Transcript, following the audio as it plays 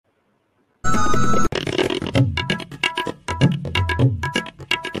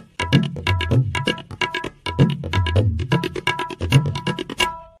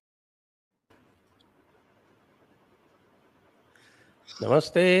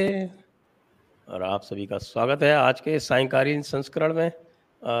नमस्ते और आप सभी का स्वागत है आज के सायंकालीन संस्करण में।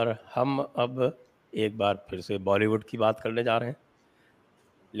 और हम अब एक बार फिर से बॉलीवुड की बात करने जा रहे हैं,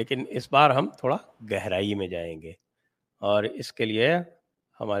 लेकिन इस बार हम थोड़ा गहराई में जाएंगे। और इसके लिए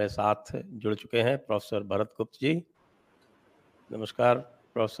हमारे साथ जुड़ चुके हैं प्रोफेसर भरत गुप्त जी। नमस्कार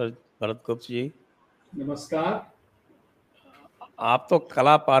प्रोफेसर भरत गुप्त जी। नमस्कार। आप तो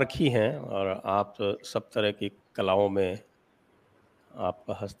कला पारखी हैं और आप सब तरह की कलाओं में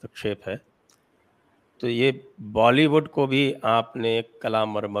आपका हस्तक्षेप है। तो ये बॉलीवुड को भी आपने कला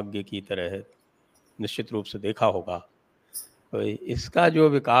मर्मज्ञ की तरह निश्चित रूप से देखा होगा। तो इसका जो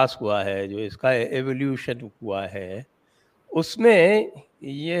विकास हुआ है, जो इसका एवोल्यूशन हुआ है, उसमें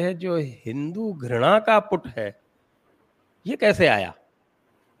यह जो हिंदू घृणा का पुट है, ये कैसे आया?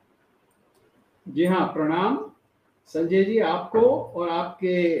 जी हाँ, प्रणाम संजय जी, आपको और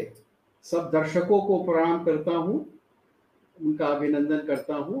आपके सब दर्शकों को प्रणाम करता हूँ, उनका अभिनंदन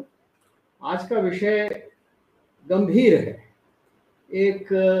करता हूँ। आज का विषय गंभीर है, एक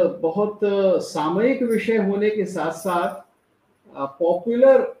बहुत सामयिक विषय होने के साथ साथ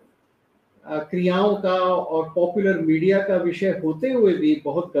पॉपुलर क्रियाओं का और पॉपुलर मीडिया का विषय होते हुए भी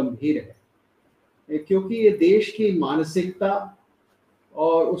बहुत गंभीर है, क्योंकि ये देश की मानसिकता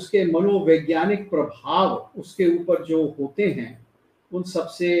और उसके मनोवैज्ञानिक प्रभाव उसके ऊपर जो होते हैं उन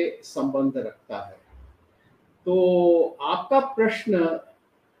सबसे संबंध रखता है। तो आपका प्रश्न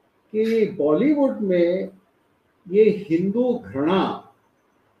कि बॉलीवुड में ये हिंदू घृणा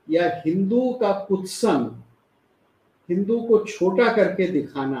या हिंदू का कुत्सन, हिंदू को छोटा करके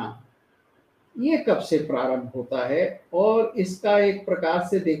दिखाना, ये कब से प्रारंभ होता है और इसका एक प्रकार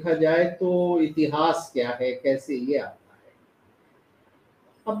से देखा जाए तो इतिहास क्या है, कैसे ये आता है।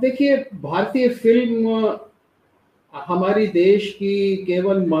 अब देखिए, भारतीय फिल्म हमारी देश की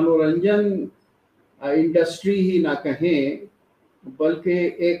केवल मनोरंजन इंडस्ट्री ही ना कहें, बल्कि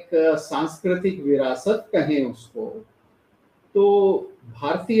एक सांस्कृतिक विरासत कहें उसको। तो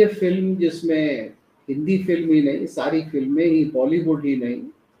भारतीय फिल्म, जिसमें हिंदी फिल्म ही नहीं, सारी फिल्में ही, बॉलीवुड ही नहीं,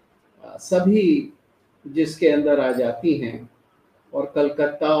 सभी जिसके अंदर आ जाती हैं। और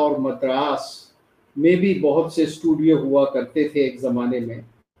कलकत्ता और मद्रास में भी बहुत से स्टूडियो हुआ करते थे एक ज़माने में,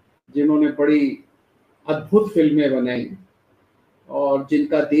 जिन्होंने बड़ी अद्भुत फिल्में बनाई और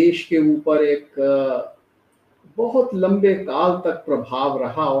जिनका देश के ऊपर एक बहुत लंबे काल तक प्रभाव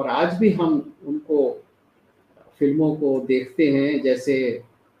रहा। और आज भी हम उनको, फिल्मों को देखते हैं। जैसे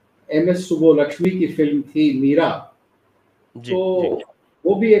एम.एस. सुब्बुलक्ष्मी की फिल्म थी मीरा, जी, तो जी।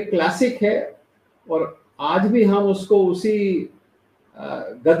 वो भी एक क्लासिक है और आज भी हम उसको उसी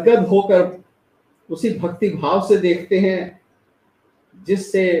गदगद होकर, उसी भक्ति भाव से देखते हैं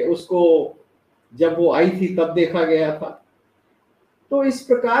जिससे उसको जब वो आई थी तब देखा गया था। तो इस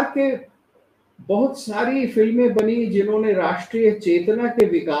प्रकार के बहुत सारी फिल्में बनी जिन्होंने राष्ट्रीय चेतना के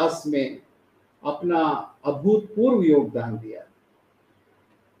विकास में अपना अभूतपूर्व योगदान दिया।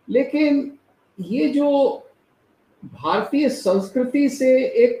 लेकिन ये जो भारतीय संस्कृति से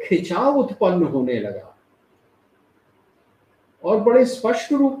एक खिंचाव उत्पन्न होने लगा, और बड़े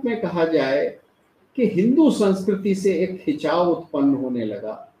स्पष्ट रूप में कहा जाए कि हिंदू संस्कृति से एक खिंचाव उत्पन्न होने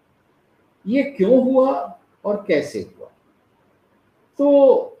लगा, ये क्यों हुआ और कैसे हुआ?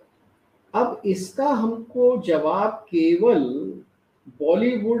 तो अब इसका हमको जवाब केवल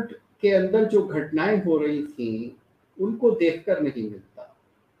बॉलीवुड के अंदर जो घटनाएं हो रही थी उनको देखकर नहीं मिलता।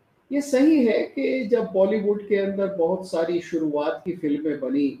 ये सही है कि जब बॉलीवुड के अंदर बहुत सारी शुरुआत की फिल्में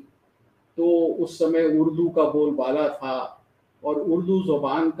बनी तो उस समय उर्दू का बोलबाला था और उर्दू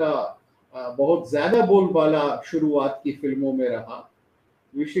ज़ुबान का बहुत ज़्यादा बोलबाला शुरुआत की फिल्मों में रहा,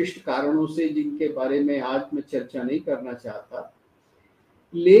 विशिष्ट कारणों से जिनके बारे में आज मैं चर्चा नहीं करना चाहता।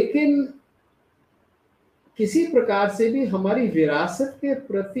 लेकिन किसी प्रकार से भी हमारी विरासत के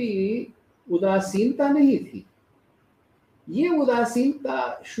प्रति उदासीनता नहीं थी। ये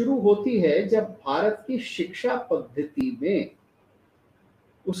उदासीनता शुरू होती है जब भारत की शिक्षा पद्धति में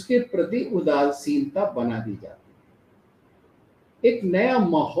उसके प्रति उदासीनता बना दी जाती है। एक नया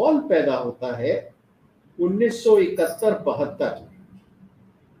माहौल पैदा होता है 1971-72 में,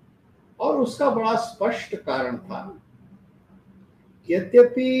 और उसका बड़ा स्पष्ट कारण था।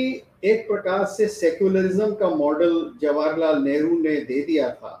 यद्यपि एक प्रकार से सेक्युलरिज्म का मॉडल जवाहरलाल नेहरू ने दे दिया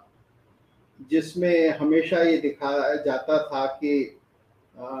था, जिसमें हमेशा ये दिखाया जाता था कि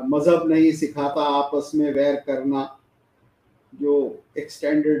मजहब नहीं सिखाता आपस में वैर करना, जो एक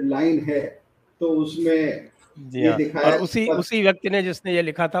स्टैंडर्ड लाइन है, तो उसमें जी ये हाँ। दिखाया और उसी जाता। उसी व्यक्ति ने जिसने ये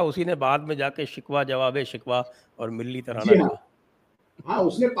लिखा था, उसी ने बाद में जाके शिकवा जवाबे शिकवा और मिल्ली तराना जी हाँ, लिखा। हाँ,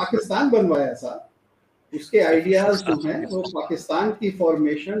 उसने पाकिस्तान बनवाया था। उसके आइडियाज जो हैं वो पाकिस्तान की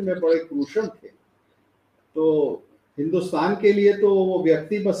फॉर्मेशन में बड़े क्रूशल थे। तो हिंदुस्तान के लिए तो वो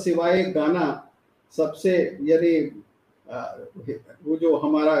व्यक्ति बस सिवाय एक गाना सबसे, यानी वो जो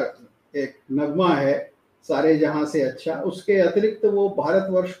हमारा एक नगमा है सारे जहां से अच्छा, उसके अतिरिक्त वो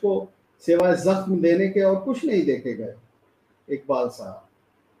भारतवर्ष को सिवाय जख्म देने के और कुछ नहीं देखे गए इकबाल साहब।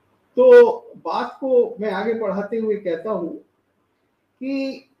 तो बात को मैं आगे बढ़ाते हुए कहता हूं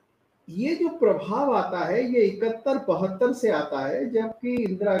कि ये जो प्रभाव आता है ये 71-72 से आता है, जबकि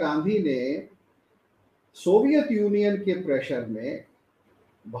इंदिरा गांधी ने सोवियत यूनियन के प्रेशर में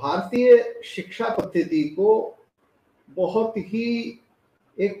भारतीय शिक्षा पद्धति को बहुत ही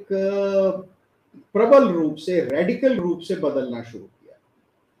एक प्रबल रूप से, रेडिकल रूप से बदलना शुरू किया।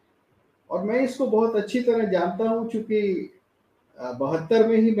 और मैं इसको बहुत अच्छी तरह जानता हूं, चूंकि 72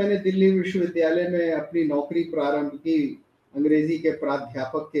 में ही मैंने दिल्ली विश्वविद्यालय में अपनी नौकरी प्रारंभ की अंग्रेजी के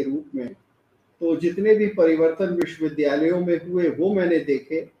प्राध्यापक के रूप में। तो जितने भी परिवर्तन विश्वविद्यालयों में हुए वो मैंने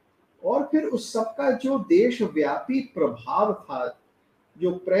देखे, और फिर उस सबका जो देशव्यापी प्रभाव था,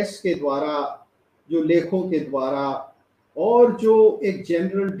 जो प्रेस के द्वारा, जो लेखों के द्वारा, और जो एक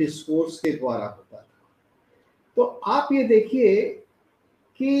जनरल डिस्कोर्स के द्वारा होता था। तो आप ये देखिए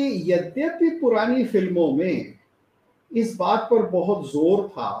कि यद्यपि पुरानी फिल्मों में इस बात पर बहुत जोर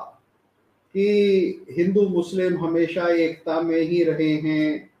था कि हिंदू मुस्लिम हमेशा एकता में ही रहे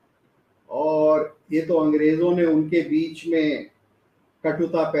हैं, और ये तो अंग्रेजों ने उनके बीच में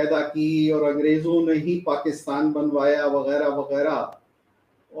कटुता पैदा की और अंग्रेजों ने ही पाकिस्तान बनवाया वगैरह वगैरह,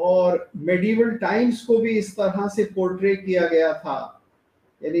 और मेडिवल टाइम्स को भी इस तरह से पोर्ट्रे किया गया था,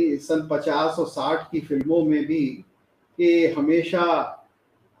 यानी सन 50 और 60 की फिल्मों में भी, कि हमेशा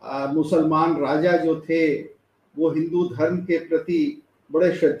मुसलमान राजा जो थे वो हिंदू धर्म के प्रति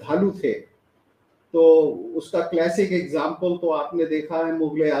बड़े श्रद्धालु थे। तो उसका क्लासिक एग्जाम्पल तो आपने देखा है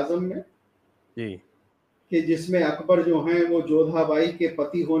मुगल आजम में जी। कि जिसमें अकबर जो हैं वो जोधाबाई के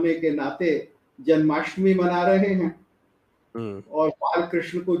पति होने के नाते जन्माष्टमी मना रहे हैं और बाल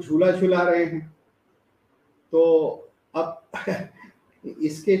कृष्ण को झूला झूला रहे हैं। तो अब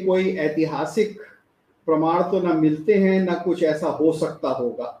इसके कोई ऐतिहासिक प्रमाण तो ना मिलते हैं, ना कुछ ऐसा हो सकता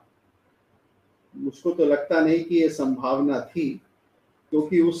होगा। मुझको तो लगता नहीं कि ये संभावना थी,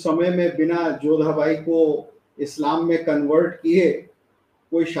 क्योंकि उस समय में बिना जोधाबाई को इस्लाम में कन्वर्ट किए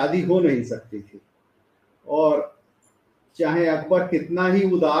कोई शादी हो नहीं सकती थी। और चाहे अकबर कितना ही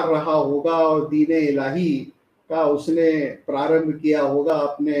उदार रहा होगा और दीन इलाही का उसने प्रारंभ किया होगा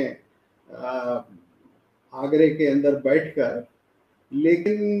अपने आगरे के अंदर बैठकर,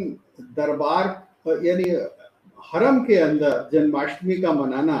 लेकिन दरबार यानी हरम के अंदर जन्माष्टमी का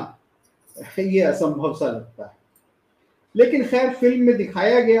मनाना ये असंभव सा लगता है। लेकिन खैर फिल्म में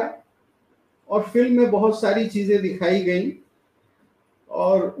दिखाया गया, और फिल्म में बहुत सारी चीजें दिखाई गई,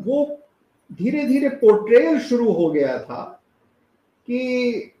 और वो धीरे धीरे पोर्ट्रेयल शुरू हो गया था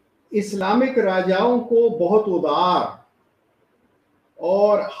कि इस्लामिक राजाओं को बहुत उदार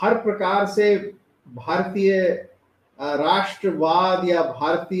और हर प्रकार से भारतीय राष्ट्रवाद या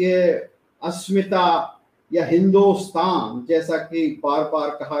भारतीय अस्मिता या हिंदुस्तान, जैसा कि बार बार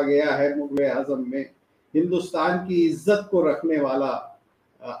कहा गया है मुगल आजम में, हिंदुस्तान की इज्जत को रखने वाला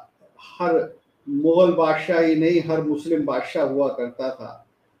हर मुगल बादशाह ही नहीं, हर मुस्लिम बादशाह हुआ करता था।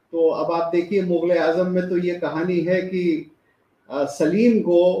 तो अब आप देखिए मुगल आजम में तो ये कहानी है कि सलीम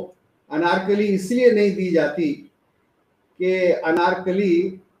को अनारकली इसलिए नहीं दी जाती कि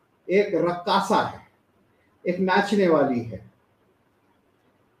अनारकली एक रक्कासा है, एक नाचने वाली है,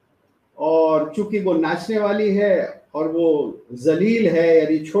 और चूंकि वो नाचने वाली है और वो जलील है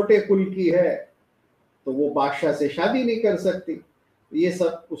यानी छोटे कुल की है, तो वो बादशाह से शादी नहीं कर सकती। ये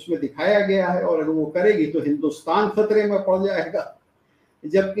सब उसमें दिखाया गया है, और अगर वो करेगी तो हिंदुस्तान खतरे में पड़ जाएगा।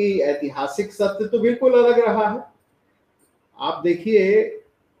 जबकि ऐतिहासिक सत्य तो बिल्कुल अलग रहा है। आप देखिए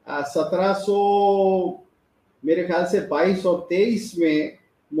 1700 मेरे ख्याल से 22 और 23 में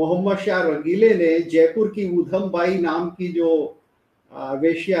मोहम्मद शाह रंगीले ने जयपुर की ऊधम बाई नाम की जो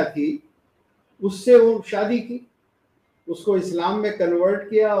वेश्या थी उससे वो शादी की, उसको इस्लाम में कन्वर्ट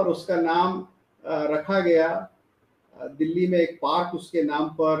किया, और उसका नाम रखा गया दिल्ली में एक पार्क उसके नाम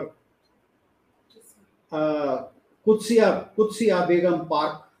पर कुत्सिया बेगम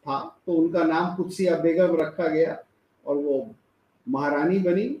पार्क था, तो उनका नाम कुत्सिया बेगम रखा गया और वो महारानी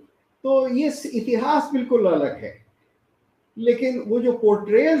बनी। तो ये इतिहास बिल्कुल अलग है। लेकिन वो जो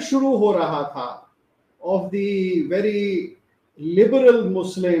पोर्ट्रेयल शुरू हो रहा था of the very liberal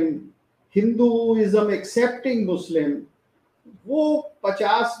Muslim, Hinduism accepting Muslim, वो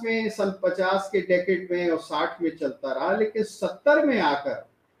 50 में, सन 50 के डेकेड में और 60 में चलता रहा। लेकिन 70 में आकर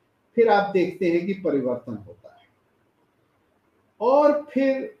फिर आप देखते हैं कि परिवर्तन होता है, और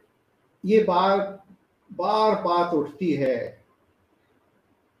फिर ये बात उठती है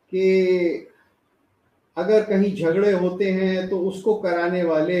कि अगर कहीं झगड़े होते हैं तो उसको कराने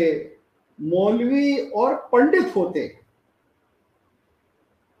वाले मौलवी और पंडित होते हैं।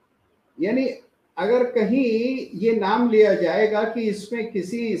 यानी अगर कहीं ये नाम लिया जाएगा कि इसमें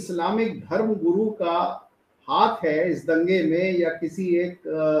किसी इस्लामिक धर्म गुरु का हाथ है इस दंगे में या किसी एक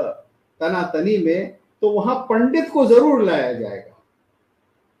तनातनी में, तो वहां पंडित को जरूर लाया जाएगा।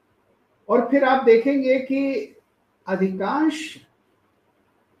 और फिर आप देखेंगे कि अधिकांश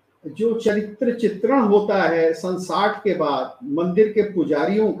जो चरित्र चित्रण होता है सन 60 के बाद मंदिर के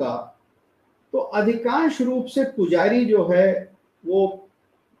पुजारियों का, तो अधिकांश रूप से पुजारी जो है वो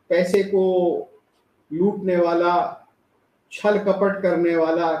पैसे को लूटने वाला, छल कपट करने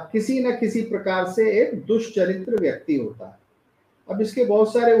वाला, किसी न किसी प्रकार से एक दुष्चरित्र व्यक्ति होता है। अब इसके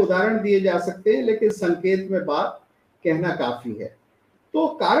बहुत सारे उदाहरण दिए जा सकते हैं, लेकिन संकेत में बात कहना काफी है। तो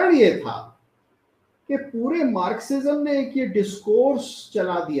कारण ये था कि पूरे मार्क्सिज्म ने एक ये डिस्कोर्स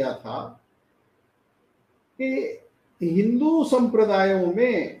चला दिया था कि हिंदू संप्रदायों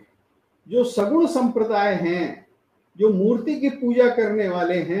में जो सगुण संप्रदाय हैं, जो मूर्ति की पूजा करने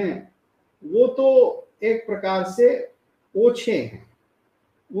वाले हैं, वो तो एक प्रकार से ओछे हैं,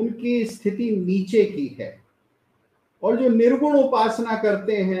 उनकी स्थिति नीचे की है। और जो निर्गुण उपासना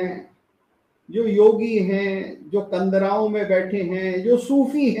करते हैं, जो योगी हैं, जो कंदराओं में बैठे हैं, जो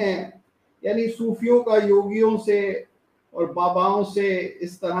सूफी हैं, यानी सूफियों का योगियों से और बाबाओं से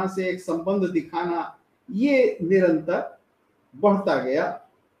इस तरह से एक संबंध दिखाना, ये निरंतर बढ़ता गया।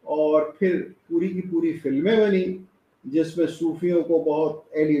 और फिर पूरी की पूरी फिल्में बनी जिसमें सूफियों को बहुत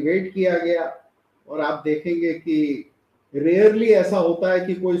एलिवेट किया गया। और आप देखेंगे कि रेयरली ऐसा होता है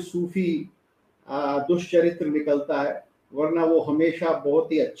कि कोई सूफी दुष्चरित्र निकलता है, वरना वो हमेशा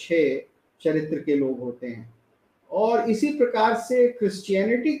बहुत ही अच्छे चरित्र के लोग होते हैं। और इसी प्रकार से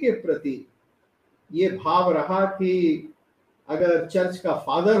क्रिश्चियनिटी के प्रति ये भाव रहा कि अगर चर्च का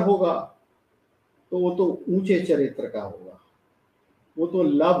फादर होगा तो वो तो ऊंचे चरित्र का होगा, वो तो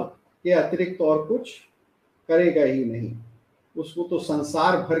लव के अतिरिक्त और कुछ करेगा ही नहीं, उसको तो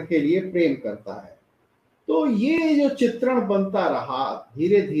संसार भर के लिए प्रेम करता है। तो ये जो चित्रण बनता रहा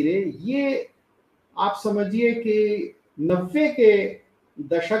धीरे धीरे, ये आप समझिए कि 90 के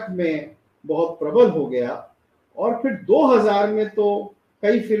दशक में बहुत प्रबल हो गया। और फिर 2000 में तो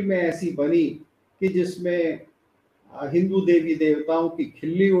कई फिल्में ऐसी बनी कि जिसमें हिंदू देवी देवताओं की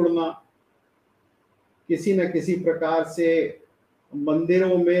खिल्ली उड़ना, किसी न किसी प्रकार से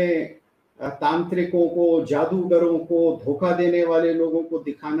मंदिरों में तांत्रिकों को, जादूगरों को, धोखा देने वाले लोगों को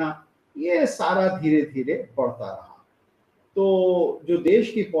दिखाना, ये सारा धीरे धीरे बढ़ता रहा। तो जो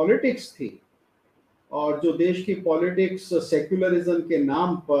देश की पॉलिटिक्स थी, और जो देश की पॉलिटिक्स सेक्युलरिज्म के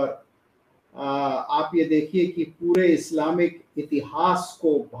नाम पर आप ये देखिए कि पूरे इस्लामिक इतिहास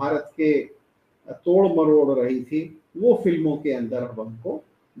को भारत के तोड़ मरोड़ रही थी, वो फिल्मों के अंदर अब हमको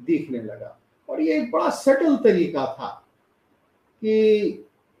दिखने लगा। और ये एक बड़ा सटल तरीका था कि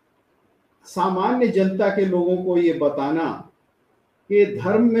सामान्य जनता के लोगों को ये बताना कि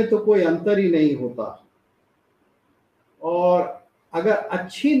धर्म में तो कोई अंतर ही नहीं होता, और अगर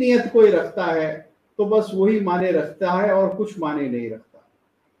अच्छी नियत कोई रखता है तो बस वही माने रखता है और कुछ माने नहीं रखता।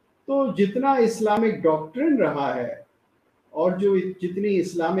 तो जितना इस्लामिक डॉक्ट्रिन रहा है और जो जितनी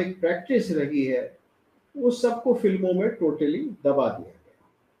इस्लामिक प्रैक्टिस रही है, उस सबको फिल्मों में टोटली दबा दिया गया।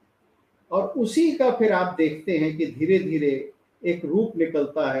 और उसी का फिर आप देखते हैं कि धीरे धीरे एक रूप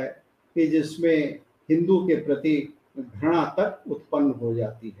निकलता है कि जिसमें हिंदू के प्रति घृणा तक उत्पन्न हो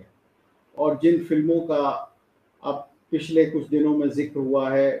जाती है। और जिन फिल्मों का अब पिछले कुछ दिनों में जिक्र हुआ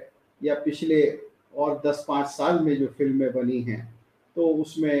है, या पिछले और 10-5 साल में जो फिल्में बनी हैं, तो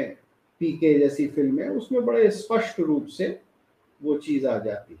उसमें पीके जैसी फिल्में, उसमें बड़े स्पष्ट रूप से वो चीज़ आ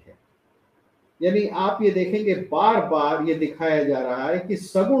जाती है। यानी आप ये देखेंगे बार बार ये दिखाया जा रहा है कि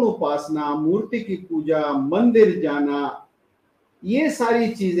सगुण उपासना, मूर्ति की पूजा, मंदिर जाना, ये सारी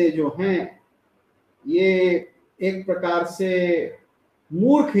चीजें जो हैं, ये एक प्रकार से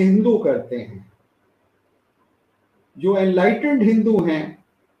मूर्ख हिंदू करते हैं। जो एनलाइटेंड हिंदू हैं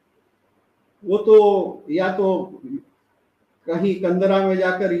वो तो या तो कहीं कंदरा में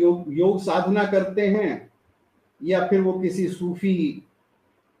जाकर योग साधना करते हैं, या फिर वो किसी सूफी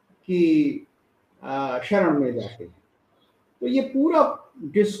की शरण में जाते हैं। तो ये पूरा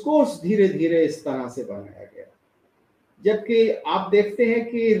डिस्कोर्स धीरे धीरे इस तरह से बनाया गया। जबकि आप देखते हैं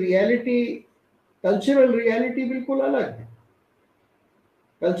कि रियलिटी, कल्चरल रियलिटी बिल्कुल अलग है।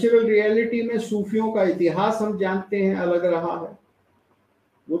 कल्चरल रियलिटी में सूफियों का इतिहास हम जानते हैं अलग रहा है।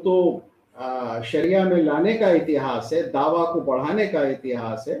 वो तो शरिया में लाने का इतिहास है, दावा को बढ़ाने का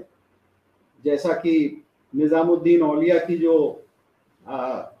इतिहास है। जैसा कि निजामुद्दीन औलिया की जो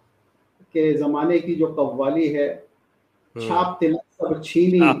के जमाने की जो कव्वाली है, छाप तिलक सब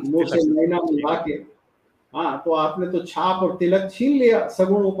छीनी मुंह से नैना मिला के, हाँ, तो आपने तो छाप और तिलक छीन लिया,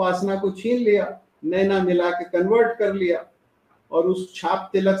 सगुण उपासना को छीन लिया, नैना मिला के कन्वर्ट कर लिया, और उस छाप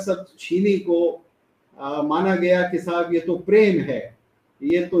तिलक सब छीनी को माना गया कि साहब ये तो प्रेम है,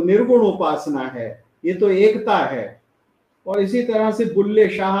 ये तो निर्गुण उपासना है, ये तो एकता है। और इसी तरह से बुल्ले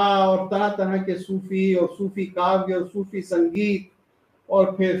शाह और तरह तरह के सूफी और सूफी काव्य और सूफी संगीत,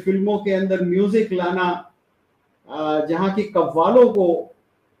 और फिर फिल्मों के अंदर म्यूजिक लाना, जहाँ की कव्वालों को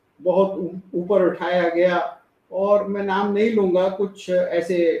बहुत ऊपर उठाया गया। और मैं नाम नहीं लूंगा, कुछ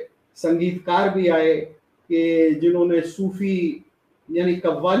ऐसे संगीतकार भी आए कि जिन्होंने सूफी यानी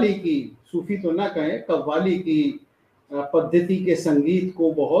कव्वाली की, सूफी तो ना कहें, कव्वाली की पद्धति के संगीत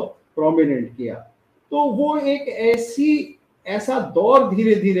को बहुत प्रोमिनेंट किया। तो वो एक ऐसा दौर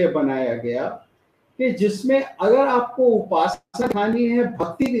धीरे धीरे बनाया गया कि जिसमें अगर आपको उपासना दिखानी है,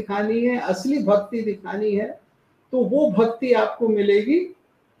 भक्ति दिखानी है, असली भक्ति दिखानी है, तो वो भक्ति आपको मिलेगी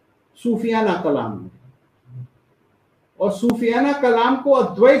सूफियाना कलाम में। और सूफियाना कलाम को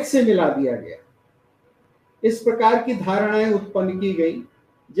अद्वैत से मिला दिया गया, इस प्रकार की धारणाएं उत्पन्न की गई।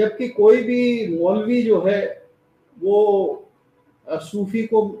 जबकि कोई भी मौलवी जो है वो सूफी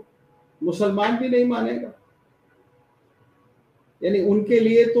को मुसलमान भी नहीं मानेगा। यानी उनके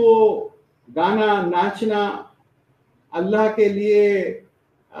लिए तो गाना, नाचना, अल्लाह के लिए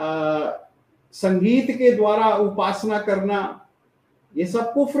संगीत के द्वारा उपासना करना, ये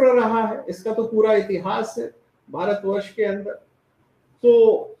सब कुफ्र रहा है। इसका तो पूरा इतिहास है भारतवर्ष के अंदर।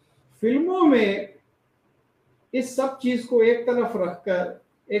 तो फिल्मों में इस सब चीज को एक तरफ रखकर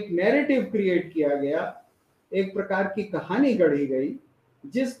एक नैरेटिव क्रिएट किया गया, एक प्रकार की कहानी गढ़ी गई,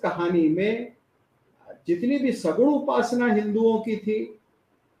 जिस कहानी में जितनी भी सगुण उपासना हिंदुओं की थी,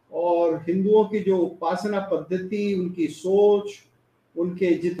 और हिंदुओं की जो उपासना पद्धति, उनकी सोच,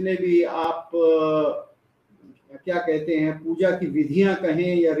 उनके जितने भी आप क्या कहते हैं, पूजा की विधियां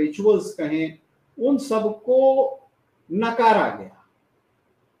कहें या रिचुअल्स कहें, उन सबको नकारा गया,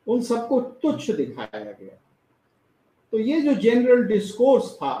 उन सबको तुच्छ दिखाया गया। तो ये जो जनरल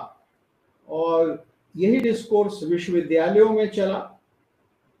डिस्कोर्स था, और यही डिस्कोर्स विश्वविद्यालयों में चला,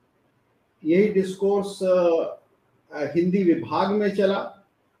 यही डिस्कोर्स हिंदी विभाग में चला।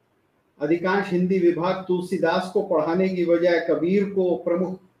 अधिकांश हिंदी विभाग तुलसीदास को पढ़ाने की बजाय कबीर को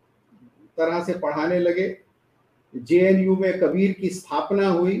प्रमुख तरह से पढ़ाने लगे। जेएनयू में कबीर की स्थापना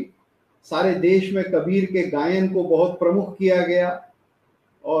हुई, सारे देश में कबीर के गायन को बहुत प्रमुख किया गया,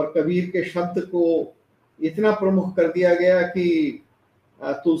 और कबीर के शब्द को इतना प्रमुख कर दिया गया कि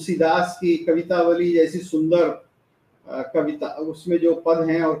तुलसीदास की कवितावली जैसी सुंदर कविता, उसमें जो पद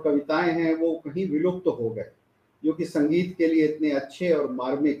हैं और कविताएं हैं वो कहीं विलुप्त हो गए, जो कि संगीत के लिए इतने अच्छे और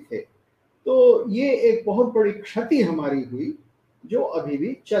मार्मिक थे। तो ये एक बहुत बड़ी क्षति हमारी हुई, जो अभी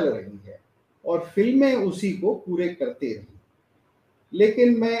भी चल रही है, और फिल्में उसी को पूरे करते रही।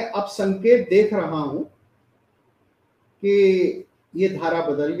 लेकिन मैं अब संकेत देख रहा हूं कि ये धारा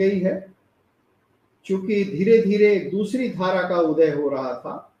बदल गई है, क्योंकि धीरे धीरे एक दूसरी धारा का उदय हो रहा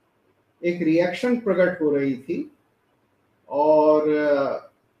था, एक रिएक्शन प्रकट हो रही थी। और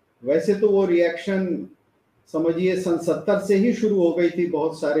वैसे तो वो रिएक्शन समझिए सन 70 से ही शुरू हो गई थी,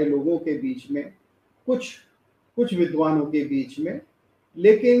 बहुत सारे लोगों के बीच में, कुछ विद्वानों के बीच में।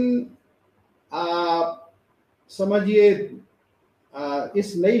 लेकिन समझिए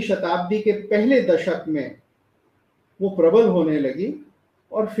इस नई शताब्दी के पहले दशक में वो प्रबल होने लगी,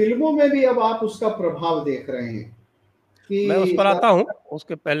 और फिल्मों में भी अब आप उसका प्रभाव देख रहे हैं कि मैं उस पर आता हूँ।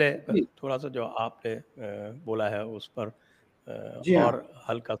 उसके पहले जी, थोड़ा सा जो आपने बोला है उस पर जी हाँ, और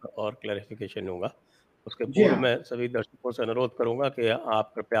हल्का सा और क्लैरिफिकेशन होगा। उसके जी पूर्व हाँ, मैं सभी दर्शकों से अनुरोध करूंगा कि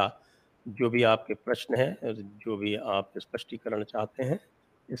आप कृपया जो भी आपके प्रश्न हैं, जो भी आप स्पष्टीकरण चाहते हैं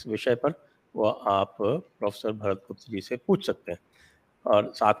इस विषय पर, वो आप प्रोफेसर भरत गुप्त जी से पूछ सकते हैं।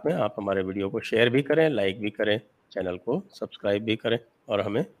 और साथ में आप हमारे वीडियो को शेयर भी करें, लाइक भी करें, चैनल को सब्सक्राइब भी करें और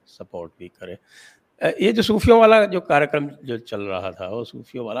हमें सपोर्ट भी करें। ये जो सूफियों वाला जो कार्यक्रम जो चल रहा था, वो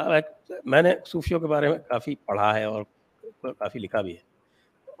सूफियों वाला, मैंने सूफियों के बारे में काफ़ी पढ़ा है और काफ़ी लिखा भी है।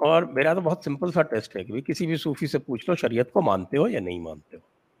 और मेरा तो बहुत सिंपल सा टेस्ट है कि भाई किसी भी सूफी से पूछ लो शरीयत को मानते हो या नहीं मानते हो।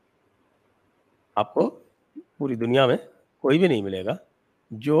 आपको पूरी दुनिया में कोई भी नहीं मिलेगा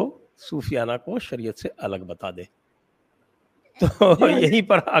जो सूफियाना को शरीयत से अलग बता दे। जी तो हाँ। यहीं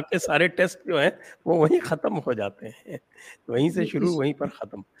पर आके सारे टेस्ट जो हैं वो वहीं ख़त्म हो जाते हैं। वहीं से शुरू, इस वहीं पर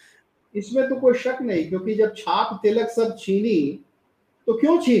ख़त्म। इसमें तो कोई शक नहीं, क्योंकि जब छाप तिलक सब छीनी, तो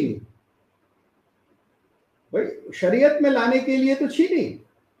क्यों छीनी भाई? शरीयत में लाने के लिए तो छीनी।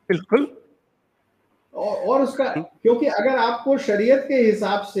 बिल्कुल। और उसका, क्योंकि अगर आपको शरीयत के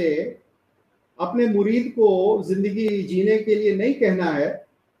हिसाब से अपने मुरीद को जिंदगी जीने के लिए नहीं कहना है,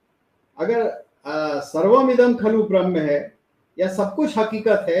 अगर सर्वमिदं खलु ब्रह्म है, या सब कुछ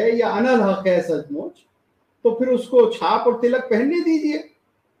हकीकत है, या अनल हक है सचमुच, तो फिर उसको छाप और तिलक पहनने दीजिए,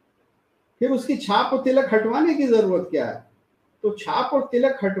 फिर उसकी छाप और तिलक हटवाने की जरूरत क्या है? तो छाप और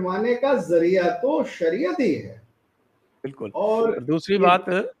तिलक हटवाने का जरिया तो शरीयत ही है। बिल्कुल। और और दूसरी ये, बात,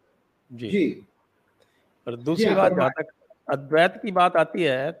 जी, जी और जी दूसरी हाँ, बात, जहाँ फरमाएं। तक अद्वैत की बात आती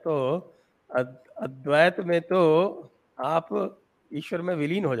है, तो अद्वैत में तो आप ईश्वर में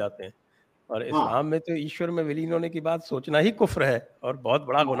विलीन हो जाते हैं, और हाँ इस्लाम में तो ईश्वर में विलीन होने की बात सोचना ही कुफ्र है और बहुत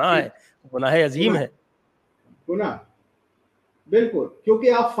बड़ा हाँ, गुनाह है, गुनाह अजीम गुनाह, है। गुनाह, बिल्कुल, क्योंकि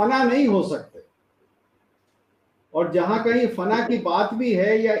आप फना नहीं हो सकते। और जहां बिल्कुल। कहीं फना की बात भी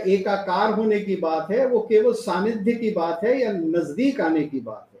है या एकाकार होने की बात है, वो केवल सानिध्य की बात है या नजदीक आने की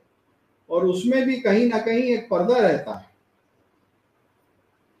बात है, और उसमें भी कहीं ना कहीं एक पर्दा रहता है।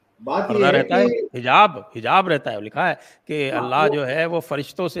 बात पर्दा यह है रहता कि है, हिजाब हिजाब रहता है, लिखा है कि हाँ अल्लाह वो, जो है वो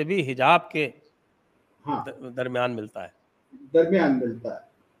फरिश्तों से भी हिजाब के हाँ, दरमियान मिलता है। दरमियान मिलता है।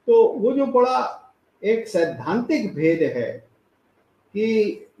 तो वो जो बड़ा एक सैद्धांतिक भेद है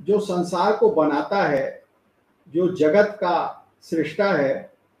कि जो संसार को बनाता है, जो जगत का सृष्टा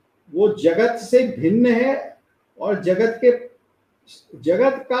है, वो जगत से भिन्न है, और जगत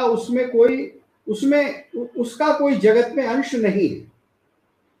का उसमें कोई, उसमें उसका कोई जगत में अंश नहीं है।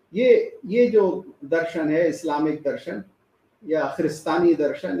 ये जो दर्शन है, इस्लामिक दर्शन या ख्रिस्तानी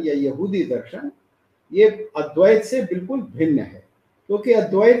दर्शन या यहूदी दर्शन, ये अद्वैत से बिल्कुल भिन्न है। क्योंकि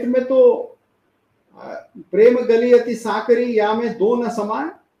अद्वैत में तो प्रेम गली अति साकरी या में दो न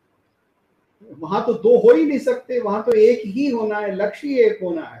समान, वहां तो दो हो ही नहीं सकते, वहां तो एक ही होना है, लक्ष्य ही एक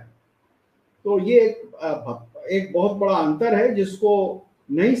होना है। तो ये एक बहुत बड़ा अंतर है जिसको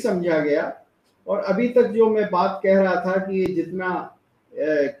नहीं समझा गया। और अभी तक जो मैं बात कह रहा था कि ये जितना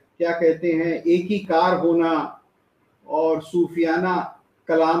क्या कहते हैं एकीकार होना और सूफियाना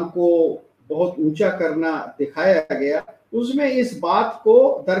कलाम को बहुत ऊंचा करना दिखाया गया, उसमें इस बात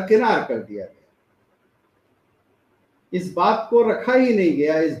को दरकिनार कर दिया गया, इस बात को रखा ही नहीं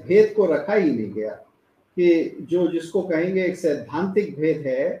गया, इस भेद को रखा ही नहीं गया कि जो जिसको कहेंगे एक सैद्धांतिक भेद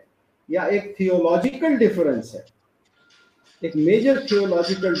है या एक थियोलॉजिकल डिफरेंस है, एक मेजर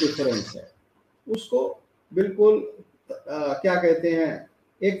थियोलॉजिकल डिफरेंस है, उसको बिल्कुल क्या कहते हैं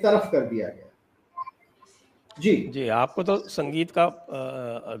एक तरफ कर दिया गया। जी जी, आपको तो संगीत का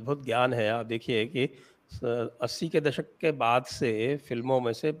अद्भुत ज्ञान है। आप देखिए कि 80 के दशक के बाद से फिल्मों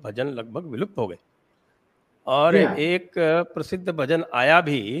में से भजन लगभग विलुप्त हो गए, और जी हाँ, एक प्रसिद्ध भजन आया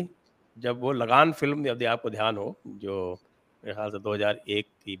भी, जब वो लगान फिल्म, यदि आपको ध्यान हो, जो मेरे ख्याल से 2001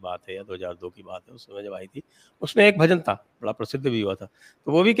 की बात है या 2002 की बात है, उस समय जब आई थी, उसमें एक भजन था, बड़ा प्रसिद्ध भी हुआ था।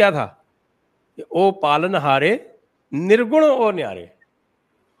 तो वो भी क्या था कि ओ पालनहारे निर्गुण और न्यारे।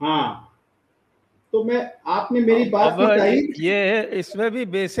 हाँ। तो मैं, आपने मेरी अब बात अब की ये तारीफ, ये इसमें भी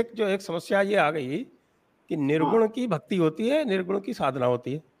बेसिक जो एक समस्या ये आ गई कि निर्गुण हाँ की भक्ति होती है, निर्गुण की साधना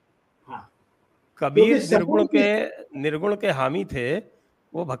होती है। हाँ, क्योंकि कबीर सगुण की निर्गुण के हामी थे,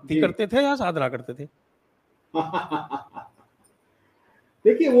 वो भक्ति जी करते थे या साधना करते थे?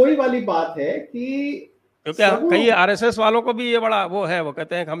 देखिए वही वाली बात है कि क्योंकि सगुण, कई आरएसएस वालों को भी ये बड़ा वो है, वो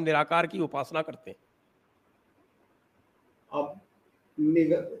कहते हैं कि हम निराकार की उपासना करते हैं। अब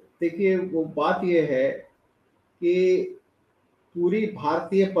देखिए वो बात ये है कि पूरी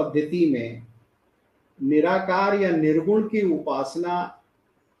भारतीय पद्धति में निराकार या निर्गुण की उपासना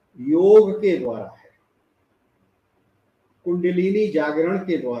योग के द्वारा है, कुंडलिनी जागरण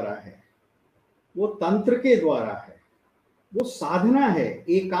के द्वारा है, वो तंत्र के द्वारा है, वो साधना है,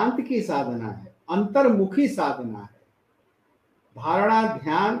 एकांत की साधना है, अंतर्मुखी साधना है। धारणा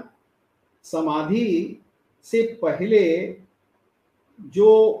ध्यान समाधि से पहले जो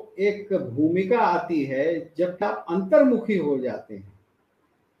एक भूमिका आती है, जब आप अंतर्मुखी हो जाते हैं,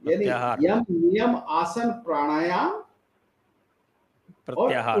 यानी प्रत्याहार। यम नियम आसन प्राणायाम और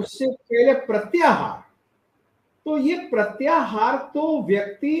प्रत्याहार। उससे पहले प्रत्याहार। तो ये प्रत्याहार तो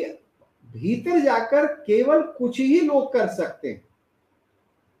व्यक्ति भीतर जाकर केवल कुछ ही लोग कर सकते हैं,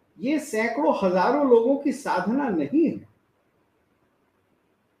 ये सैकड़ों हजारों लोगों की साधना नहीं है।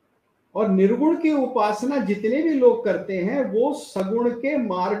 और निर्गुण की उपासना जितने भी लोग करते हैं वो सगुण के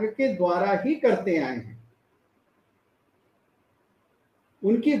मार्ग के द्वारा ही करते आए हैं,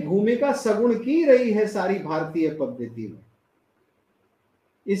 उनकी भूमिका सगुण की रही है सारी भारतीय पद्धति में।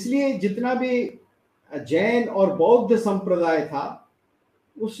 इसलिए जितना भी जैन और बौद्ध संप्रदाय था,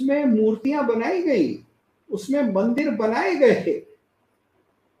 उसमें मूर्तियां बनाई गई, उसमें मंदिर बनाए गए।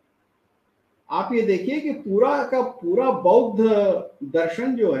 आप ये देखिए कि पूरा का पूरा बौद्ध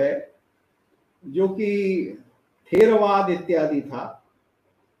दर्शन जो है, जो कि थेरवाद इत्यादि था,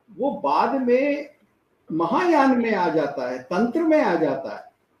 वो बाद में महायान में आ जाता है, तंत्र में आ जाता है,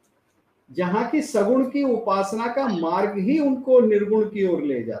 जहां की सगुण की उपासना का मार्ग ही उनको निर्गुण की ओर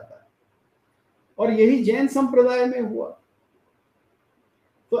ले जाता है। और यही जैन संप्रदाय में हुआ।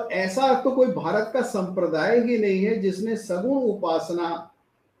 तो ऐसा तो कोई भारत का संप्रदाय ही नहीं है जिसने सगुण उपासना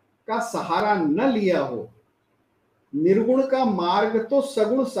का सहारा न लिया हो। निर्गुण का मार्ग तो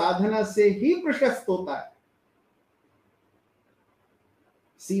सगुण साधना से ही प्रशस्त होता है,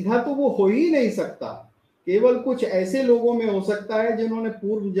 सीधा तो वो हो ही नहीं सकता। केवल कुछ ऐसे लोगों में हो सकता है जिन्होंने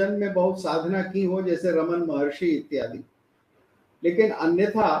पूर्व जन्म में बहुत साधना की हो, जैसे रमन महर्षि इत्यादि। लेकिन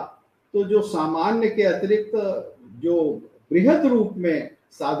अन्यथा तो जो सामान्य के अतिरिक्त जो बृहद रूप में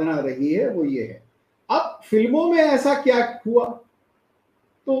साधना रही है वो ये है। अब फिल्मों में ऐसा क्या हुआ,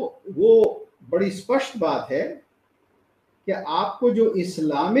 तो वो बड़ी स्पष्ट बात है कि आपको जो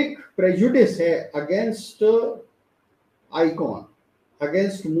इस्लामिक प्रेजुडिस है अगेंस्ट आइकॉन,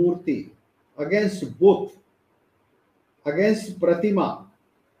 अगेंस्ट मूर्ति, अगेंस्ट बुत, अगेंस्ट प्रतिमा,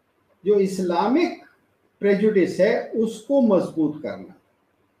 जो इस्लामिक प्रेजुडिस है उसको मजबूत करना,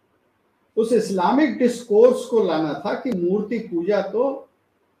 उस इस्लामिक डिस्कोर्स को लाना था कि मूर्ति पूजा तो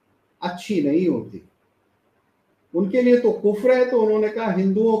अच्छी नहीं होती। उनके लिए तो कुफ्र है, तो उन्होंने कहा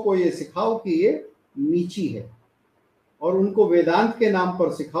हिंदुओं को ये सिखाओ कि ये नीची है, और उनको वेदांत के नाम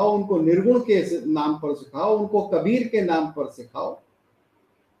पर सिखाओ, उनको निर्गुण के नाम पर सिखाओ, उनको कबीर के नाम पर सिखाओ।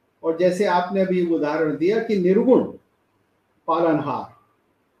 और जैसे आपने अभी उदाहरण दिया कि निर्गुण पालनहार,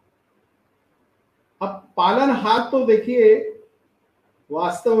 अब पालनहार तो देखिए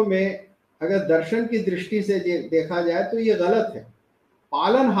वास्तव में अगर दर्शन की दृष्टि से देखा जाए तो ये गलत है।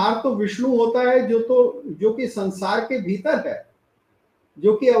 पालनहार तो विष्णु होता है जो कि संसार के भीतर है,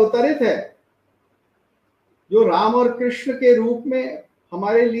 जो कि अवतरित है, जो राम और कृष्ण के रूप में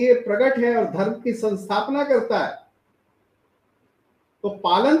हमारे लिए प्रकट है और धर्म की संस्थापना करता है। तो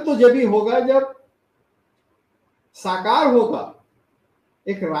पालन तो जब ही होगा जब साकार होगा।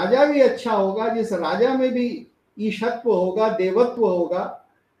 एक राजा भी अच्छा होगा जिस राजा में भी ईशत्व होगा, देवत्व होगा,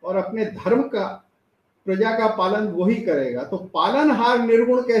 और अपने धर्म का, प्रजा का पालन वही करेगा। तो पालनहार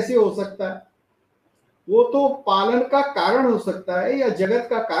निर्गुण कैसे हो सकता है? वो तो पालन का कारण हो सकता है या जगत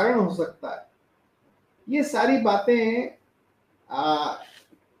का कारण हो सकता है। ये सारी बातें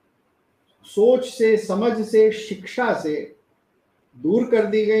सोच से, समझ से, शिक्षा से दूर कर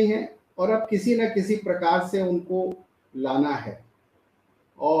दी गई हैं, और अब किसी न किसी प्रकार से उनको लाना है।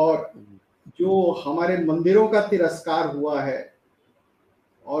 और जो हमारे मंदिरों का तिरस्कार हुआ है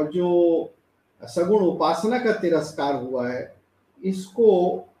और जो सगुण उपासना का तिरस्कार हुआ है, इसको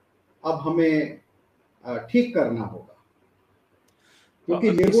अब हमें ठीक करना होगा, क्योंकि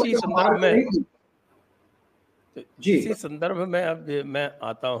इसी निर्गुण का संदर्भ मार्ग में नहीं। जी, इसी संदर्भ में अब मैं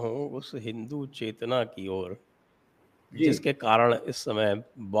आता हूँ उस हिंदू चेतना की ओर, जी, जिसके कारण इस समय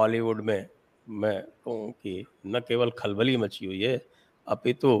बॉलीवुड में मैं कहूँ कि न केवल खलबली मची हुई है,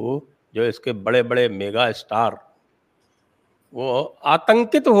 अपितु जो इसके बड़े बड़े मेगा स्टार वो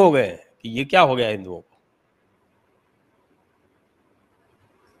आतंकित हो गए कि ये क्या हो गया हिंदुओं को।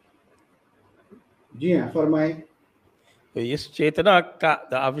 जी हाँ, फरमाएं। तो इस चेतना का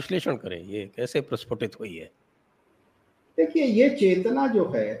आप विश्लेषण करें, ये कैसे प्रस्फुटित हुई है? देखिए, ये चेतना जो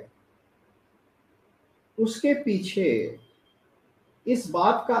है उसके पीछे इस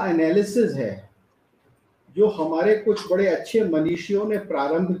बात का एनालिसिस है जो हमारे कुछ बड़े अच्छे मनीषियों ने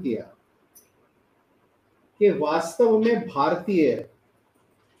प्रारंभ किया कि वास्तव में भारतीय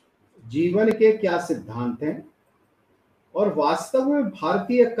जीवन के क्या सिद्धांत हैं और वास्तव में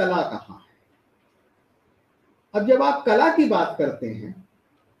भारतीय कला कहाँ है। अब जब आप कला की बात करते हैं,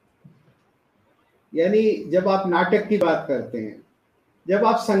 यानी जब आप नाटक की बात करते हैं, जब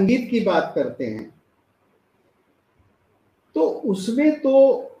आप संगीत की बात करते हैं, तो उसमें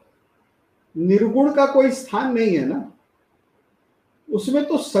तो निर्गुण का कोई स्थान नहीं है ना, उसमें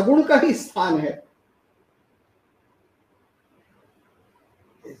तो सगुण का ही स्थान है।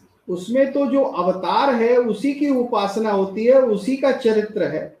 उसमें तो जो अवतार है उसी की उपासना होती है, उसी का चरित्र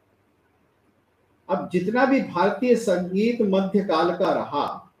है। अब जितना भी भारतीय संगीत मध्यकाल का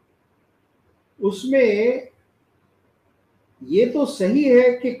रहा, उसमें ये तो सही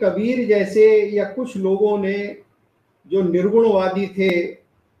है कि कबीर जैसे या कुछ लोगों ने जो निर्गुणवादी थे,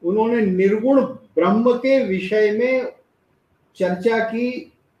 उन्होंने निर्गुण ब्रह्म के विषय में चर्चा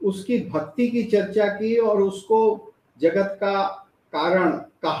की, उसकी भक्ति की चर्चा की और उसको जगत का कारण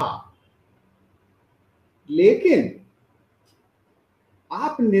कहा। लेकिन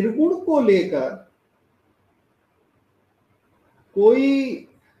आप निर्गुण को लेकर कोई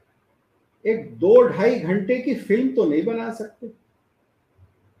एक 2-2.5 घंटे की फिल्म तो नहीं बना सकते।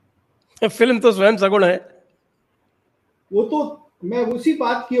 फिल्म तो स्वयं सगुण है। वो तो मैं उसी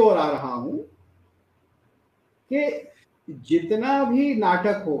बात की ओर आ रहा हूं कि जितना भी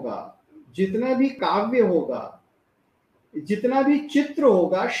नाटक होगा, जितना भी काव्य होगा, जितना भी चित्र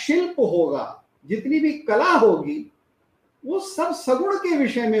होगा, शिल्प होगा, जितनी भी कला होगी वो सब सगुण के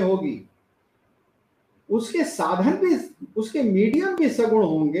विषय में होगी। उसके साधन भी, उसके मीडियम भी सगुण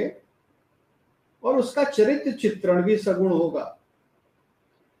होंगे और उसका चरित्र चित्रण भी सगुण होगा।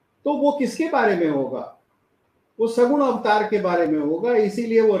 तो वो किसके बारे में होगा? वो सगुण अवतार के बारे में होगा।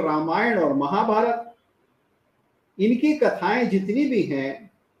 इसीलिए वो रामायण और महाभारत, इनकी कथाएं जितनी भी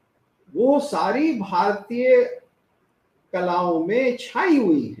हैं वो सारी भारतीय कलाओं में छाई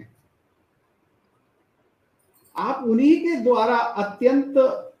हुई हैं। आप उन्हीं के द्वारा अत्यंत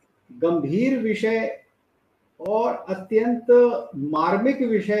गंभीर विषय और अत्यंत मार्मिक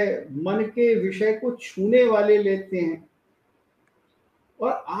विषय, मन के विषय को छूने वाले लेते हैं।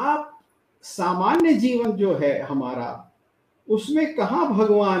 और आप सामान्य जीवन जो है हमारा, उसमें कहाँ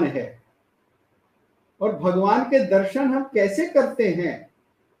भगवान है और भगवान के दर्शन हम कैसे करते हैं,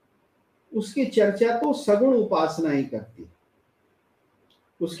 उसकी चर्चा तो सगुण उपासना ही करती,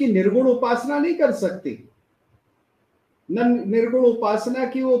 उसकी निर्गुण उपासना नहीं कर सकती। न निर्गुण उपासना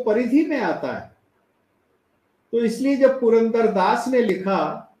की वो परिधि में आता है। तो इसलिए जब पुरंदरदास ने लिखा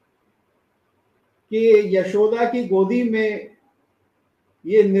कि यशोदा की गोदी में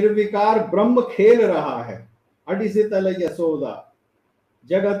ये निर्विकार ब्रह्म खेल रहा है, अडिसितल यशोदा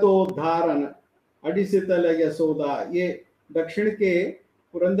जगतोद्धारण अडिसितल यशोदा, ये दक्षिण के जी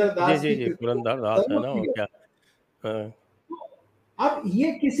पुरंदरदास जी की जी, कृति पुरंदरदास है ना, और सर्वप्रिय। क्या। हाँ, अब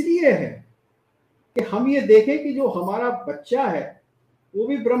ये किस लिए है कि हम ये देखें कि जो हमारा बच्चा है वो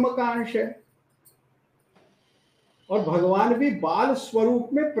भी ब्रह्म का अंश है और भगवान भी बाल स्वरूप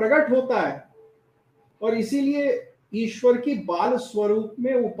में प्रकट होता है। और इसीलिए ईश्वर की बाल स्वरूप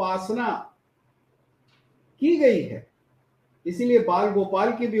में उपासना की गई है। इसीलिए बाल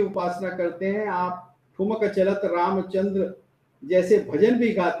गोपाल की भी उपासना करते हैं। आप ठुमक चलत रामचंद्र जैसे भजन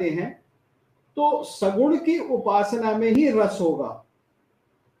भी गाते हैं तो सगुण की उपासना में ही रस होगा।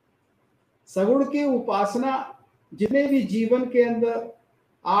 सगुण की उपासना, जितने भी जीवन के अंदर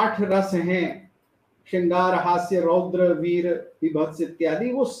 8 रस हैं, श्रृंगार, हास्य, रौद्र, वीर, विभत्स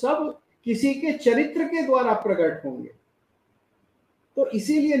इत्यादि, वो सब किसी के चरित्र के द्वारा प्रकट होंगे। तो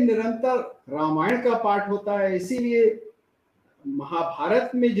इसीलिए निरंतर रामायण का पाठ होता है। इसीलिए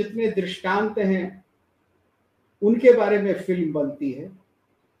महाभारत में जितने दृष्टांत हैं उनके बारे में फिल्म बनती है।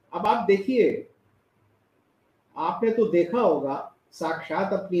 अब आप देखिए, आपने तो देखा होगा,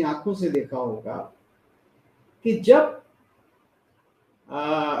 साक्षात अपनी आंखों से देखा होगा कि जब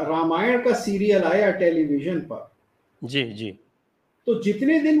रामायण का सीरियल आया टेलीविजन पर, जी जी तो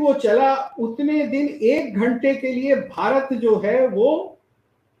जितने दिन वो चला उतने दिन 1 घंटे के लिए भारत जो है वो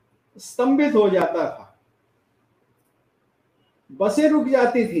स्तंभित हो जाता था। बसें रुक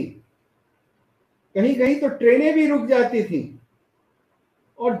जाती थी, कहीं कहीं तो ट्रेनें भी रुक जाती थी।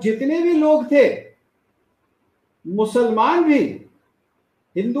 और जितने भी लोग थे, मुसलमान भी,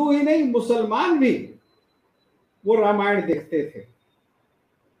 हिंदू ही नहीं मुसलमान भी, वो रामायण देखते थे।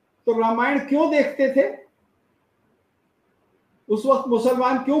 तो रामायण क्यों देखते थे? उस वक्त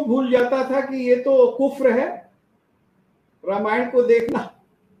मुसलमान क्यों भूल जाता था कि ये तो कुफ्र है, रामायण को देखना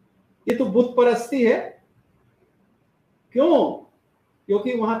ये तो बुत परस्ती है? क्यों?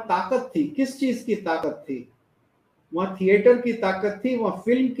 क्योंकि वहां ताकत थी। किस चीज की ताकत थी? वहां थिएटर की ताकत थी, वहां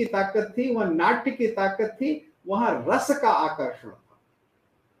फिल्म की ताकत थी, वहां नाट्य की ताकत थी, वहां रस का आकर्षण था।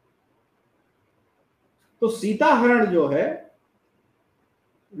 तो सीता हरण जो है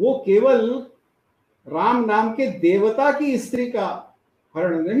वो केवल राम नाम के देवता की स्त्री का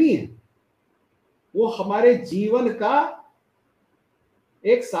हरण नहीं है, वो हमारे जीवन का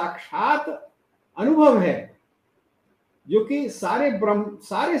एक साक्षात अनुभव है जो कि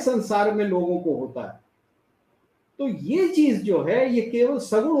सारे संसार में लोगों को होता है। तो ये चीज जो है ये केवल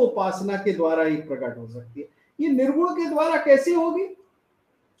सगुण उपासना के द्वारा ही प्रकट हो सकती है। ये निर्गुण के द्वारा कैसे होगी?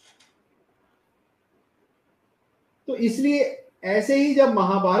 तो इसलिए ऐसे ही जब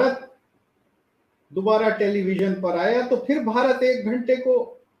महाभारत दोबारा टेलीविजन पर आया तो फिर भारत 1 घंटे को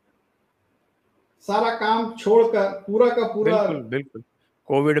सारा काम छोड़कर पूरा का पूरा बिल्कुल बिल्कुल,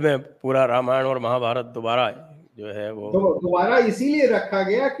 कोविड में पूरा रामायण और महाभारत दोबारा जो है वो। दोबारा इसीलिए रखा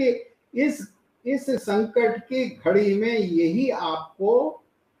गया कि इस संकट की घड़ी में यही आपको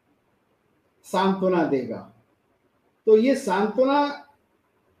सांत्वना देगा। तो ये सांत्वना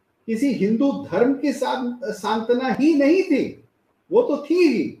किसी हिंदू धर्म की सांत्वना ही नहीं थी, वो तो थी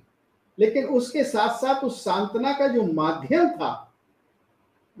ही, लेकिन उसके साथ साथ उस सांत्वना का जो माध्यम था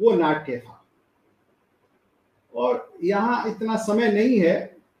वो नाट्य था। और यहाँ इतना समय नहीं है,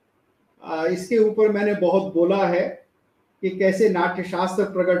 इसके ऊपर मैंने बहुत बोला है कि कैसे नाट्य शास्त्र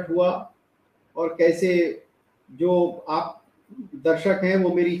प्रकट हुआ और कैसे, जो आप दर्शक हैं वो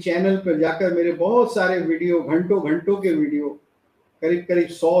मेरी चैनल पर जाकर मेरे बहुत सारे वीडियो, घंटों घंटों के वीडियो करीब करीब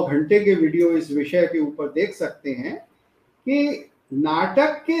 100 घंटे के वीडियो इस विषय के ऊपर देख सकते हैं कि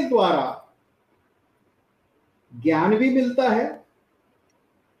नाटक के द्वारा ज्ञान भी मिलता है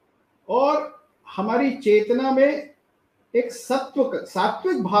और हमारी चेतना में एक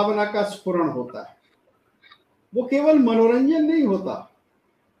सात्विक भावना का स्फुरण होता है। वो केवल मनोरंजन नहीं होता,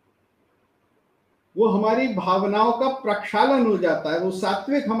 वो हमारी भावनाओं का प्रक्षालन हो जाता है, वो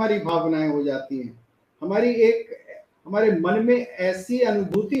सात्विक हमारी भावनाएं हो जाती हैं। हमारे मन में ऐसी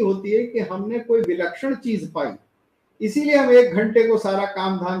अनुभूति होती है कि हमने कोई विलक्षण चीज पाई, इसीलिए हम 1 घंटे को सारा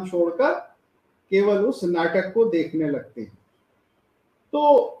काम धाम छोड़कर केवल उस नाटक को देखने लगते हैं।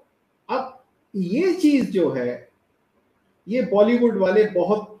 तो अब ये चीज जो है, ये बॉलीवुड वाले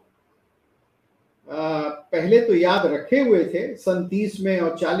बहुत पहले तो याद रखे हुए थे, सन 30 में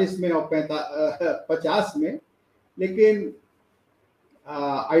और 40 में और 50 में, लेकिन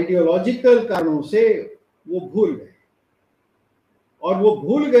आइडियोलॉजिकल कारणों से वो भूल गए। और वो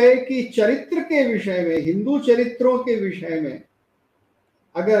भूल गए कि चरित्र के विषय में, हिंदू चरित्रों के विषय में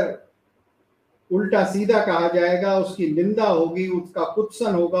अगर उल्टा सीधा कहा जाएगा, उसकी निंदा होगी, उसका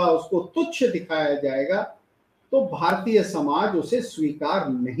कुत्सन होगा, उसको तुच्छ दिखाया जाएगा, तो भारतीय समाज उसे स्वीकार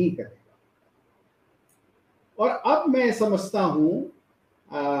नहीं करेगा। और अब मैं समझता हूं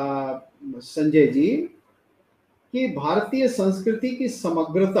संजय जी कि भारतीय संस्कृति की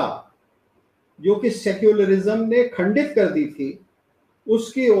समग्रता जो कि सेक्युलरिज्म ने खंडित कर दी थी,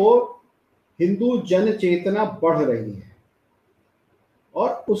 उसकी ओर हिंदू जन चेतना बढ़ रही है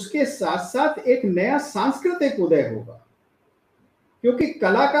और उसके साथ साथ एक नया सांस्कृतिक उदय होगा। क्योंकि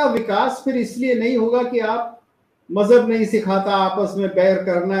कला का विकास फिर इसलिए नहीं होगा कि आप मजहब नहीं सिखाता, आपस में बैर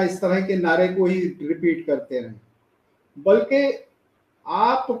करना, इस तरह के नारे को ही रिपीट करते रहें, बल्कि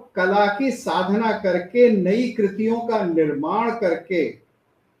आप कला की साधना करके, नई कृतियों का निर्माण करके,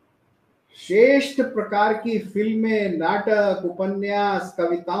 श्रेष्ठ प्रकार की फिल्में, नाटक, उपन्यास,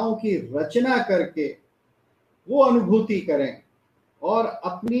 कविताओं की रचना करके वो अनुभूति करें और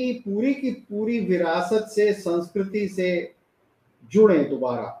अपनी पूरी की पूरी विरासत से, संस्कृति से जुड़ें,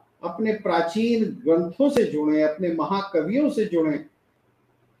 दोबारा अपने प्राचीन ग्रंथों से जुड़ें, अपने महाकवियों से जुड़ें,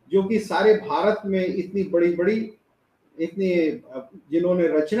 जो कि सारे भारत में इतनी बड़ी बड़ी, इतनी जिन्होंने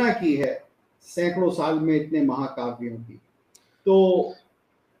रचना की है, सैकड़ों साल में इतने महाकाव्यों की। तो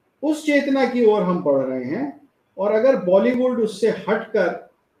उस चेतना की ओर हम बढ़ रहे हैं। और अगर बॉलीवुड उससे हटकर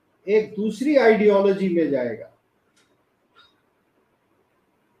एक दूसरी आइडियोलॉजी में जाएगा,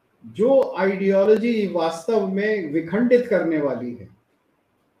 जो आइडियोलॉजी वास्तव में विखंडित करने वाली है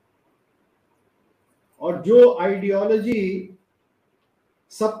और जो आइडियोलॉजी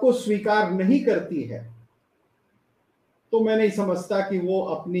सबको स्वीकार नहीं करती है, तो मैं नहीं समझता कि वो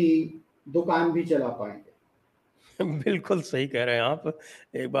अपनी दुकान भी चला पाएंगे। बिल्कुल सही कह रहे हैं आप।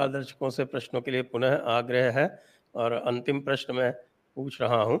 एक बार दर्शकों से प्रश्नों के लिए पुनः आग्रह है और अंतिम प्रश्न मैं पूछ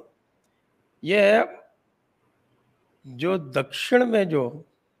रहा हूं। यह जो दक्षिण में जो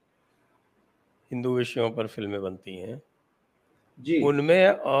हिंदू विषयों पर फिल्में बनती हैं जी उनमें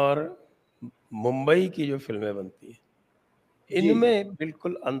और मुंबई की जो फिल्में बनती हैं, जी इनमें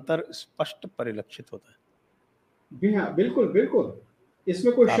बिल्कुल अंतर स्पष्ट परिलक्षित होता है। हाँ, बिल्कुल बिल्कुल,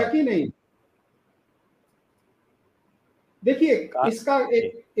 इसमें कोई कारण शक ही नहीं। देखिए, का इसका जी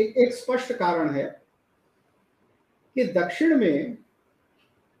एक स्पष्ट कारण है कि दक्षिण में,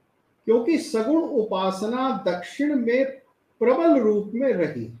 क्योंकि सगुण उपासना दक्षिण में प्रबल रूप में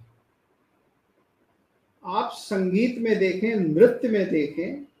रही, आप संगीत में देखें, नृत्य में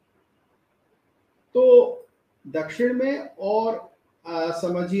देखें, तो दक्षिण में और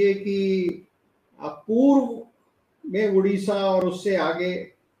समझिए कि पूर्व में उड़ीसा और उससे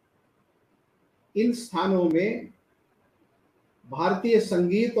आगे इन स्थानों में भारतीय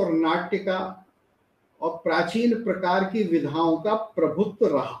संगीत और नाट्य का और प्राचीन प्रकार की विधाओं का प्रभुत्व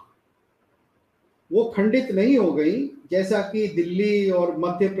रहा। वो खंडित नहीं हो गई जैसा कि दिल्ली और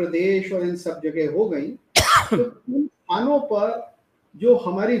मध्य प्रदेश और इन सब जगह हो गई। तो उन स्थानों पर जो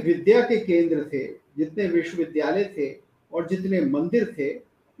हमारी विद्या के केंद्र थे, जितने विश्वविद्यालय थे और जितने मंदिर थे,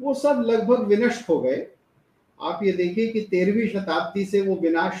 वो सब लगभग विनष्ट हो गए। आप ये देखिए कि 13वीं शताब्दी से वो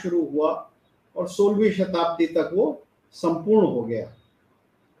विनाश शुरू हुआ और 16वीं शताब्दी तक वो संपूर्ण हो गया।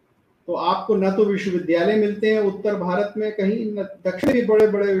 तो आपको न तो विश्वविद्यालय मिलते हैं उत्तर भारत में कहीं, न दक्षिण भी बड़े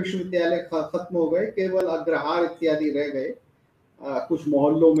बड़े विश्वविद्यालय खत्म हो गए, केवल अग्रहार इत्यादि रह गए कुछ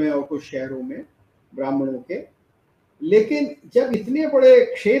मोहल्लों में और कुछ शहरों में ब्राह्मणों के। लेकिन जब इतने बड़े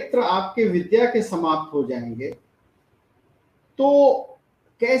क्षेत्र आपके विद्या के समाप्त हो जाएंगे, तो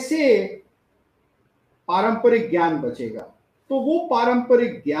कैसे पारंपरिक ज्ञान बचेगा? तो वो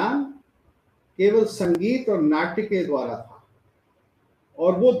पारंपरिक ज्ञान केवल संगीत और नाट्य के द्वारा था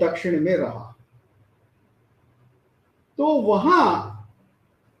और वो दक्षिण में रहा। तो वहां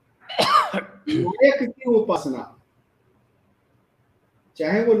नायक की उपासना,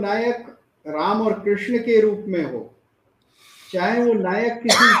 चाहे वो नायक राम और कृष्ण के रूप में हो, चाहे वो नायक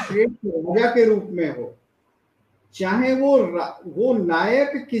किसी श्रेष्ठ राजा के रूप में हो, चाहे वो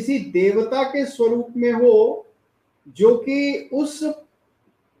नायक किसी देवता के स्वरूप में हो जो कि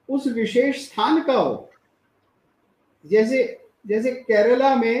उस विशेष स्थान का हो। जैसे जैसे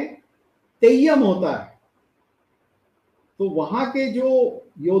केरला में तेय्यम होता है, तो वहां के जो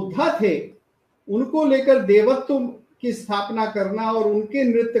योद्धा थे उनको लेकर देवत्व की स्थापना करना और उनके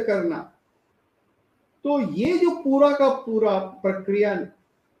नृत्य करना, तो ये जो पूरा का पूरा प्रक्रिया,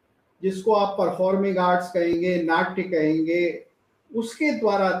 जिसको आप परफॉर्मिंग आर्ट्स कहेंगे, नाट्य कहेंगे, उसके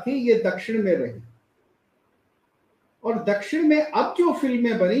द्वारा थी, ये दक्षिण में रही। और दक्षिण में अब जो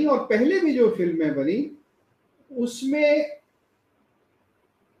फिल्में बनी और पहले भी जो फिल्में बनी, उसमें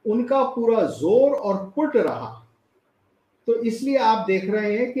उनका पूरा जोर और पुट रहा। तो इसलिए आप देख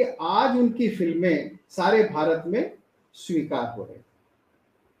रहे हैं कि आज उनकी फिल्में सारे भारत में स्वीकार हो रही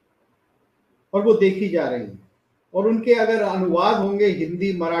और वो देखी जा रही हैं। और उनके अगर अनुवाद होंगे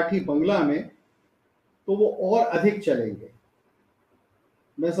हिंदी, मराठी, बंगला में, तो वो और अधिक चलेंगे।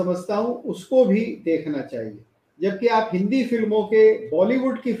 मैं समझता हूं उसको भी देखना चाहिए। जबकि आप हिंदी फिल्मों के,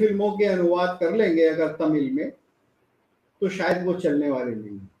 बॉलीवुड की फिल्मों के अनुवाद कर लेंगे अगर तमिल में, तो शायद वो चलने वाले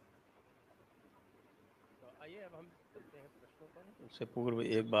नहीं। आइए अब हम चलते हैं प्रश्नों पर। उससे पूर्व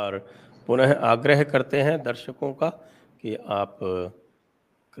एक बार पुनः आग्रह करते हैं दर्शकों का कि आप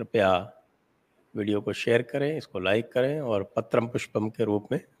कृपया वीडियो को शेयर करें, इसको लाइक करें और पत्रम पुष्पम के रूप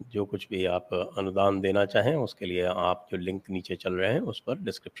में जो कुछ भी आप अनुदान देना चाहें उसके लिए आप जो लिंक नीचे चल रहे हैं उस पर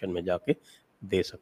डिस्क्रिप्शन में जाके दे सकते हैं।